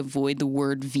specifically avoid the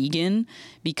word vegan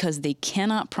because they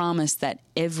cannot promise that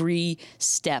every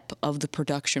step of the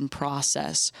production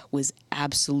process was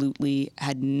absolutely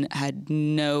had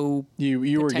no You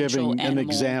were giving animal. an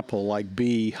example like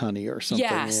bee honey or something.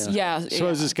 Yes, yeah. So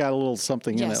has this got a little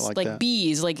something in it like that?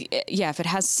 Bees, if it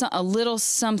has a little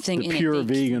something The in it. pure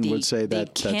vegan would say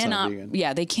that's not vegan.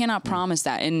 Yeah, they cannot promise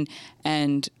that.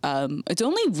 And it's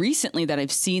only recently that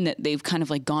I've seen that they've kind of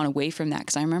like gone away from that.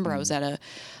 Because I remember I was at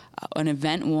an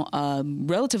event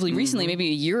relatively recently, maybe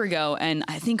a year ago, and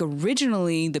I think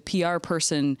originally the PR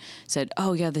person said,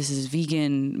 "Oh yeah, this is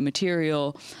vegan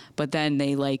material," but then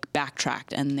they like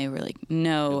backtracked and they were like,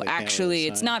 "No, actually,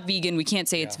 it's not vegan. We can't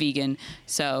say it's vegan."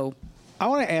 So I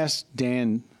want to ask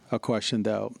Dan a question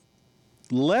though.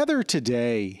 Leather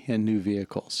today in new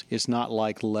vehicles is not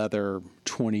like leather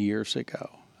 20 years ago.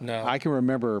 No. I can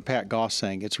remember Pat Goss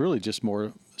saying it's really just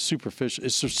more superficial.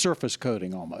 It's a surface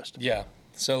coating almost. Yeah.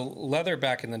 So leather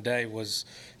back in the day was,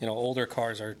 older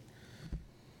cars are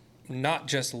not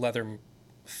just leather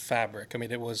fabric. I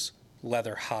mean, it was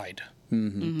leather hide.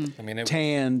 Mm-hmm. Mm-hmm. I mean,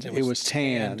 it was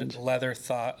tanned leather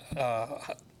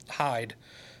hide.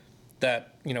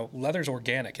 That leather's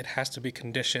organic. It has to be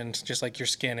conditioned, just like your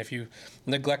skin. If you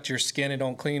neglect your skin and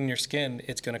don't clean your skin,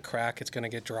 it's going to crack. It's going to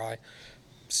get dry.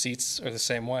 Seats are the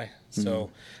same way. Mm-hmm. So,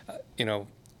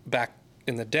 back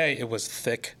in the day, it was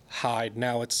thick hide.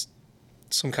 Now it's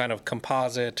some kind of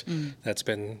composite that's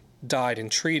been dyed and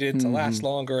treated to last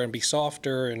longer and be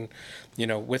softer. And,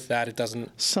 with that, it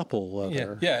doesn't... Supple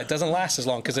leather. Yeah, it doesn't last as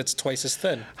long because it's twice as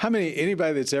thin.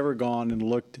 Anybody that's ever gone and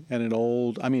looked at an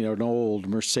old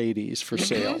Mercedes for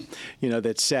sale,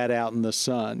 that sat out in the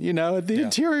sun, the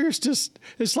interior's just,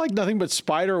 it's like nothing but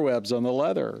spider webs on the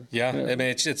leather. Yeah, I mean,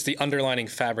 it's the underlining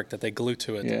fabric that they glue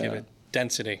to it to give it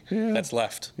density that's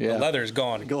left. Yeah. The leather's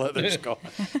gone. The leather's gone.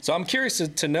 So I'm curious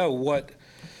to know what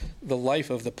the life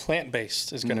of the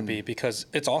plant-based is going to be, because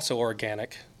it's also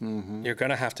organic. You're going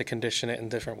to have to condition it in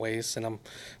different ways, and I'm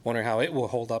wondering how it will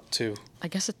hold up to. I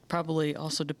guess it probably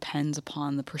also depends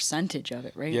upon the percentage of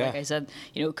it, right? Yeah. Like I said,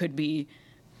 it could be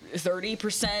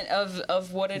 30%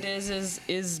 of what it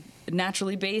is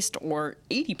naturally based, or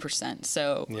 80%.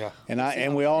 So Yeah.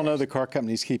 And we all know the car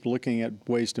companies keep looking at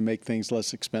ways to make things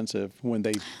less expensive when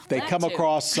they That come too.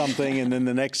 across something, and then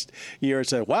the next year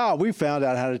say, wow, we found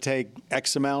out how to take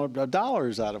X amount of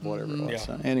dollars out of whatever it was. Yeah.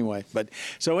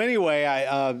 So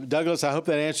anyway, Douglas, I hope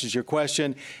that answers your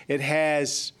question. It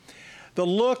has the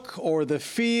look or the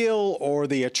feel or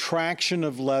the attraction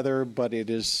of leather, but it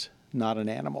is not an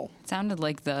animal. it sounded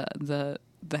like the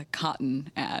cotton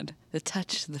ad. The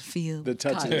touch, the feel. The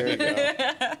touch. cotton. There you go.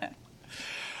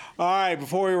 All right,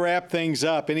 before we wrap things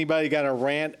up, anybody got a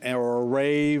rant or a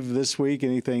rave this week?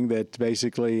 Anything that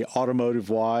basically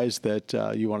automotive-wise that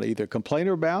you want to either complain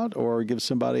about or give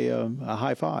somebody a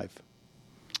high five?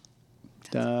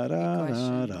 Da, da,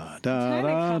 question. da, da, Trying to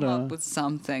da, come da. up with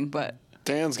something, but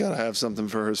Dan's got to have something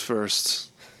for his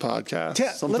first podcast.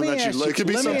 Let Something me that ask you like. It could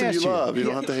be let me something ask you love. You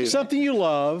don't have to hate it. Something you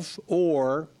love,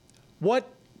 or what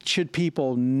should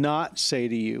people not say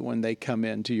to you when they come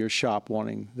into your shop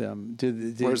wanting them?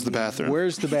 Where's the bathroom?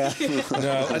 Where's the bathroom?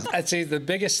 No, I'd say the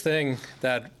biggest thing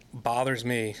that bothers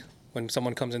me when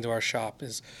someone comes into our shop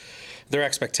is their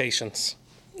expectations.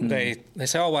 They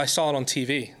say, "Oh, well, I saw it on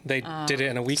TV. They did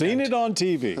it in a weekend. Seen it on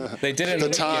TV. They did it in The a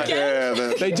time,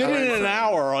 weekend. They did it in an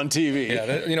hour on TV.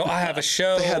 Yeah, I have a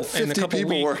show They had in a 50 couple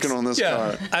people weeks. working on this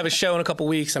car. I have a show in a couple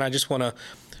weeks, and I just want to,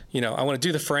 I want to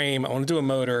do the frame. I want to do a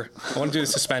motor. I want to do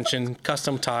the suspension,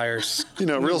 custom tires.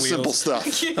 real wheels. simple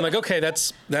stuff. I'm like, okay,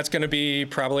 that's going to be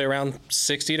probably around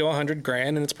 60 to 100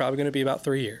 grand, and it's probably going to be about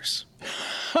 3 years.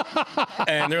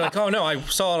 And they're like, oh no, I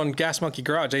saw it on Gas Monkey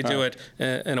Garage. They do it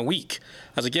in a week.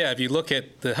 I was like, yeah, if you look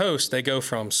at the host, they go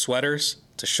from sweaters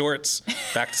to shorts,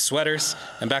 back to sweaters,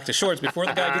 and back to shorts before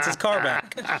the guy gets his car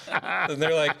back. And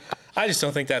they're like, I just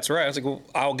don't think that's right. I was like, well,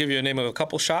 I'll give you a name of a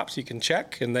couple shops you can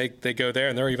check. And they go there,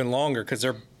 and they're even longer because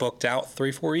they're booked out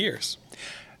 3-4 years.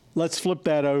 Let's flip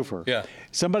that over. Yeah.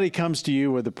 Somebody comes to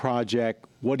you with a project.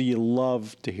 What do you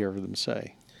love to hear them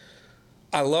say?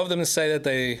 I love them to say that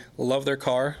they love their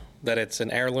car, that it's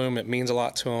an heirloom, it means a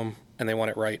lot to them, and they want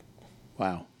it right.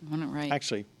 Wow. want it right.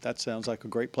 Actually, that sounds like a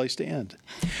great place to end.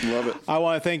 Love it. I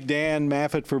want to thank Dan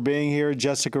Maffett for being here,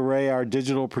 Jessica Ray, our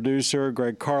digital producer,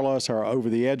 Greg Carlos, our Over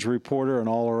the Edge reporter, and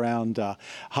all-around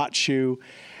hot shoe.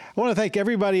 I want to thank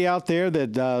everybody out there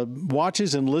that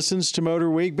watches and listens to Motor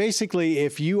Week. Basically,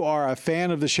 if you are a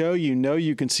fan of the show,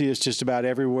 you can see us just about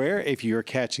everywhere. If you're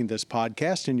catching this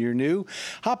podcast and you're new,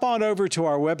 hop on over to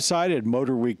our website at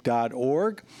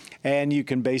motorweek.org. And you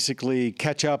can basically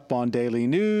catch up on daily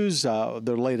news,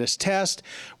 the latest test.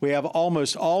 We have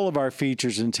almost all of our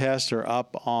features and tests are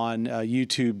up on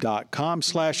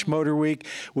youtube.com/MotorWeek.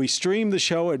 We stream the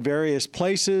show at various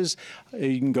places.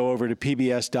 You can go over to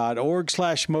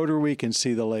pbs.org/MotorWeek and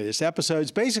see the latest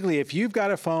episodes. Basically, if you've got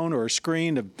a phone or a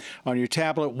screen on your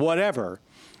tablet, whatever,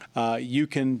 you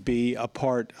can be a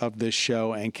part of this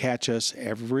show and catch us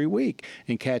every week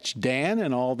and catch Dan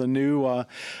and all the new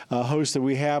hosts that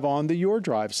we have on the Your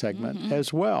Drive segment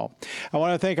as well. I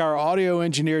want to thank our audio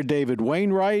engineer, David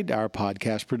Wainwright, our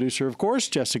podcast producer, of course,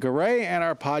 Jessica Ray, and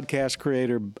our podcast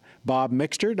creator, Bob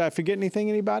Mixter. Did I forget anything,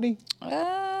 anybody?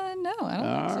 No, I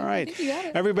don't think so. All right. I think you got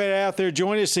it. Everybody out there,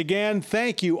 join us again.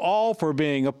 Thank you all for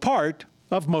being a part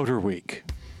of Motor Week.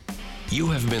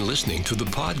 You have been listening to the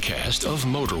podcast of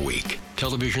Motor Week,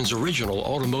 television's original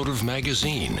automotive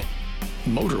magazine.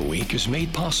 Motor Week is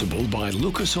made possible by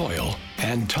Lucas Oil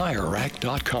and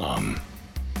TireRack.com.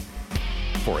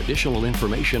 For additional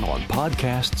information on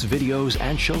podcasts, videos,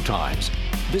 and showtimes,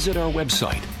 visit our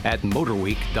website at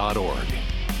motorweek.org.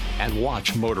 And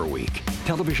watch Motor Week,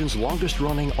 television's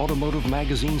longest-running automotive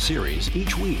magazine series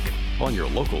each week on your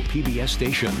local PBS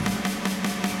station.